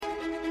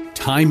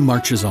Time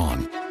marches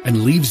on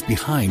and leaves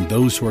behind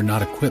those who are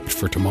not equipped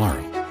for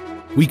tomorrow.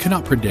 We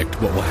cannot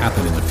predict what will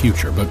happen in the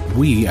future, but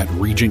we at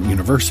Regent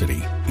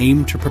University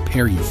aim to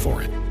prepare you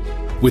for it.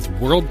 With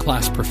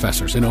world-class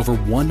professors in over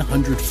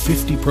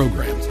 150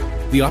 programs,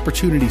 the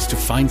opportunities to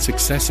find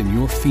success in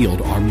your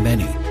field are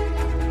many.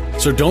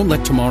 So don't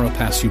let tomorrow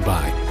pass you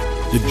by.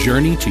 The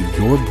journey to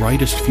your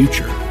brightest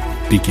future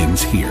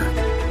begins here.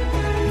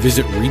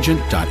 Visit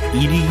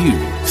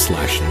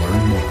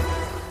regent.edu/learn more.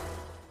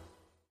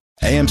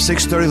 AM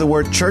 630 The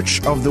Word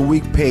Church of the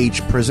Week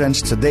page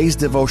presents today's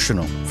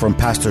devotional from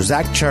Pastor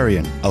Zach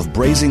Cherian of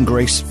Brazen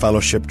Grace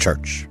Fellowship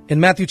Church. In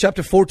Matthew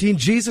chapter 14,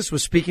 Jesus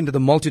was speaking to the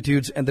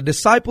multitudes, and the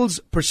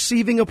disciples,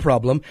 perceiving a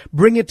problem,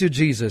 bring it to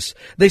Jesus.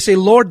 They say,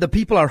 "Lord, the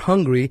people are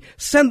hungry.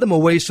 Send them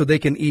away so they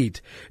can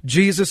eat."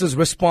 Jesus'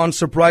 response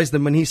surprised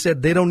them when he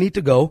said, "They don't need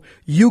to go.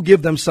 You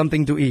give them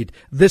something to eat."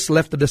 This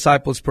left the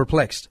disciples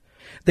perplexed.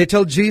 They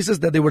tell Jesus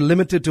that they were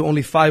limited to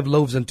only 5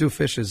 loaves and 2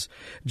 fishes.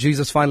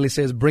 Jesus finally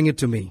says, "Bring it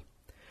to me."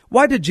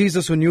 Why did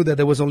Jesus, who knew that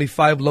there was only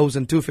 5 loaves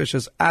and 2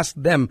 fishes, ask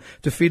them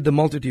to feed the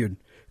multitude?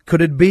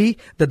 Could it be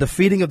that the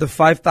feeding of the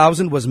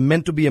 5,000 was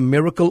meant to be a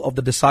miracle of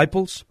the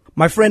disciples?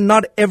 My friend,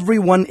 not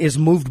everyone is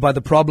moved by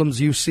the problems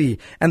you see,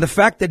 and the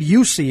fact that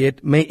you see it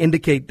may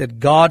indicate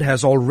that God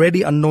has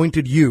already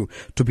anointed you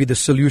to be the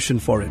solution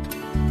for it.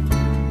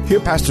 Hear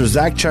Pastor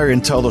Zach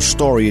Cherian tell the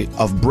story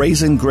of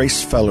Brazen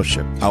Grace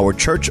Fellowship, our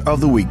Church of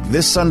the Week,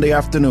 this Sunday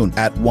afternoon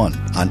at 1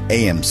 on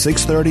AM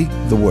 630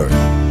 The Word.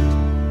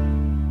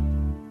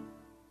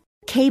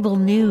 Cable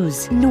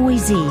news,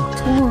 noisy,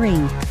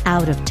 boring,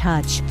 out of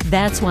touch.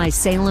 That's why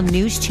Salem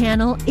News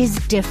Channel is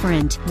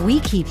different. We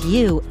keep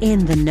you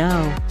in the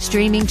know.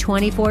 Streaming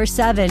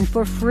 24/7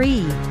 for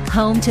free.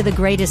 Home to the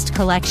greatest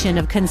collection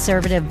of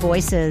conservative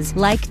voices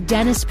like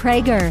Dennis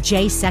Prager,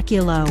 Jay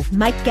Sekulow,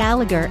 Mike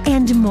Gallagher,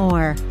 and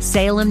more.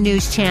 Salem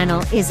News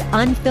Channel is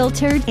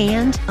unfiltered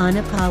and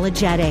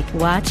unapologetic.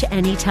 Watch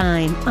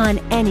anytime, on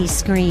any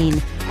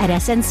screen, at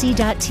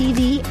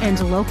snc.tv and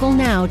Local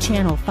Now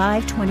Channel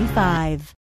 525.